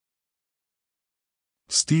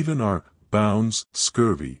Stephen R. Bown's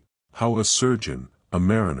Scurvy: How a Surgeon, a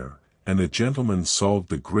Mariner, and a Gentleman Solved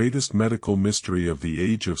the Greatest Medical Mystery of the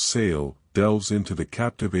Age of Sail delves into the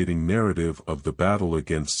captivating narrative of the battle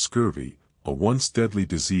against scurvy, a once deadly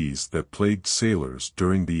disease that plagued sailors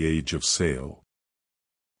during the Age of Sail.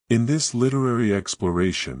 In this literary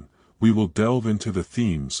exploration, we will delve into the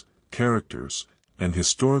themes, characters, and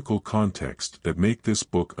historical context that make this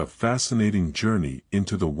book a fascinating journey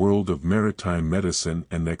into the world of maritime medicine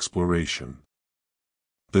and exploration.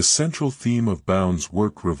 The central theme of Bown's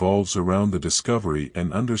work revolves around the discovery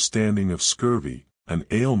and understanding of scurvy, an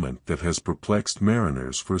ailment that has perplexed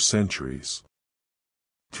mariners for centuries.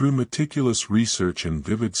 Through meticulous research and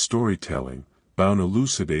vivid storytelling, Bown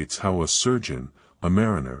elucidates how a surgeon, a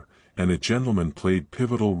mariner, and a gentleman played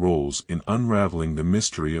pivotal roles in unraveling the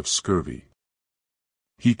mystery of scurvy.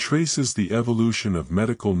 He traces the evolution of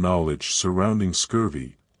medical knowledge surrounding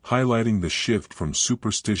scurvy, highlighting the shift from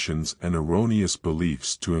superstitions and erroneous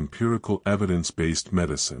beliefs to empirical evidence-based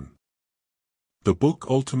medicine. The book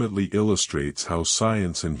ultimately illustrates how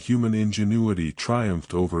science and human ingenuity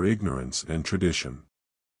triumphed over ignorance and tradition.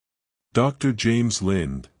 Dr. James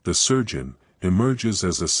Lind, the surgeon, emerges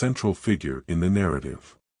as a central figure in the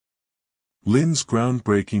narrative. Lind's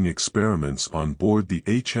groundbreaking experiments on board the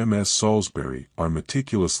HMS Salisbury are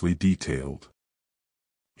meticulously detailed.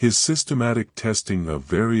 His systematic testing of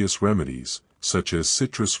various remedies, such as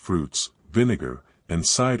citrus fruits, vinegar, and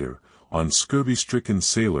cider, on scurvy-stricken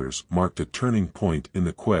sailors marked a turning point in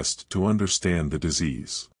the quest to understand the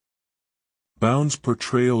disease. Bown's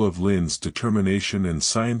portrayal of Lind's determination and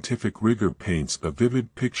scientific rigor paints a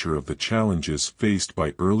vivid picture of the challenges faced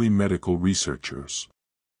by early medical researchers.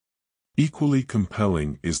 Equally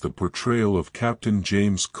compelling is the portrayal of Captain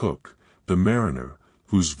James Cook, the mariner,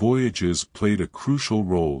 whose voyages played a crucial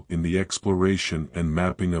role in the exploration and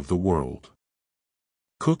mapping of the world.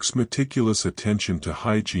 Cook's meticulous attention to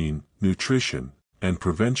hygiene, nutrition, and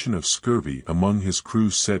prevention of scurvy among his crew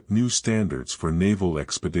set new standards for naval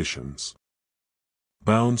expeditions.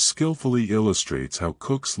 Bown skillfully illustrates how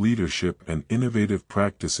Cook's leadership and innovative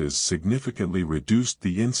practices significantly reduced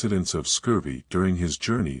the incidence of scurvy during his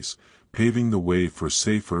journeys, paving the way for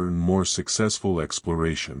safer and more successful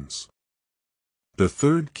explorations. The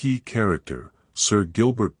third key character, Sir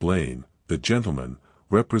Gilbert Blane, the gentleman,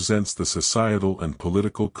 represents the societal and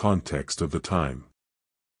political context of the time.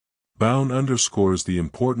 Bown underscores the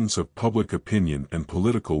importance of public opinion and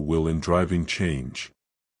political will in driving change.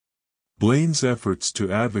 Blane's efforts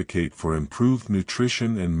to advocate for improved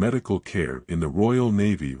nutrition and medical care in the Royal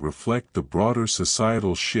Navy reflect the broader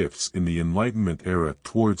societal shifts in the Enlightenment era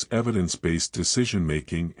towards evidence-based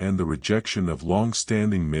decision-making and the rejection of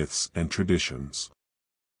long-standing myths and traditions.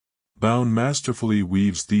 Bown masterfully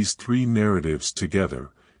weaves these three narratives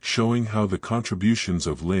together, showing how the contributions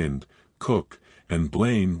of Lind, Cook, and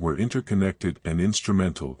Blane were interconnected and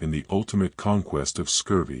instrumental in the ultimate conquest of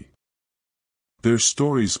scurvy. Their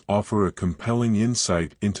stories offer a compelling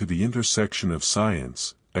insight into the intersection of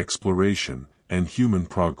science, exploration, and human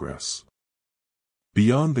progress.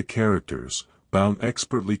 Beyond the characters, Bown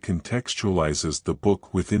expertly contextualizes the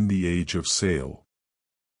book within the Age of Sail.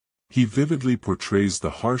 He vividly portrays the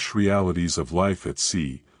harsh realities of life at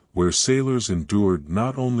sea, where sailors endured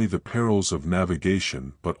not only the perils of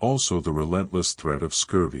navigation but also the relentless threat of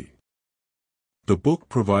scurvy. The book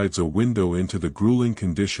provides a window into the grueling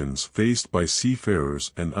conditions faced by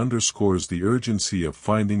seafarers and underscores the urgency of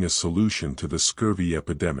finding a solution to the scurvy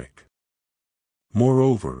epidemic.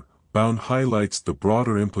 Moreover, Bown highlights the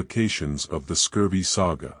broader implications of the scurvy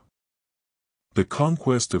saga. The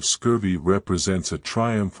conquest of scurvy represents a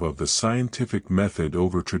triumph of the scientific method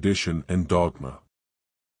over tradition and dogma.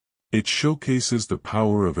 It showcases the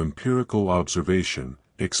power of empirical observation,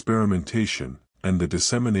 experimentation, and the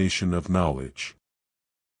dissemination of knowledge.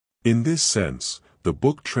 In this sense, the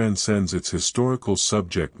book transcends its historical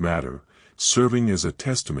subject matter, serving as a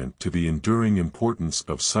testament to the enduring importance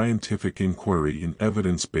of scientific inquiry in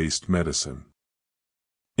evidence-based medicine.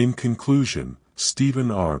 In conclusion, Stephen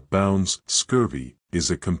R. Bown's Scurvy is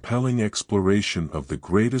a compelling exploration of the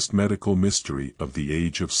greatest medical mystery of the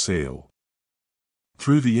Age of Sail.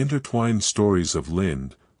 Through the intertwined stories of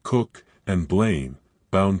Lind, Cook, and Blane,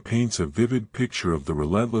 Bown paints a vivid picture of the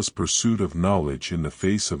relentless pursuit of knowledge in the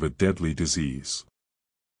face of a deadly disease.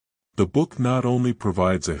 The book not only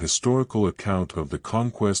provides a historical account of the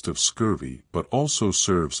conquest of scurvy but also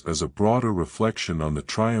serves as a broader reflection on the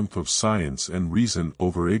triumph of science and reason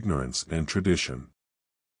over ignorance and tradition.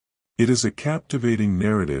 It is a captivating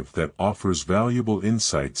narrative that offers valuable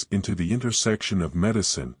insights into the intersection of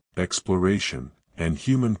medicine, exploration, and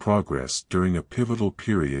human progress during a pivotal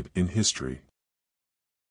period in history.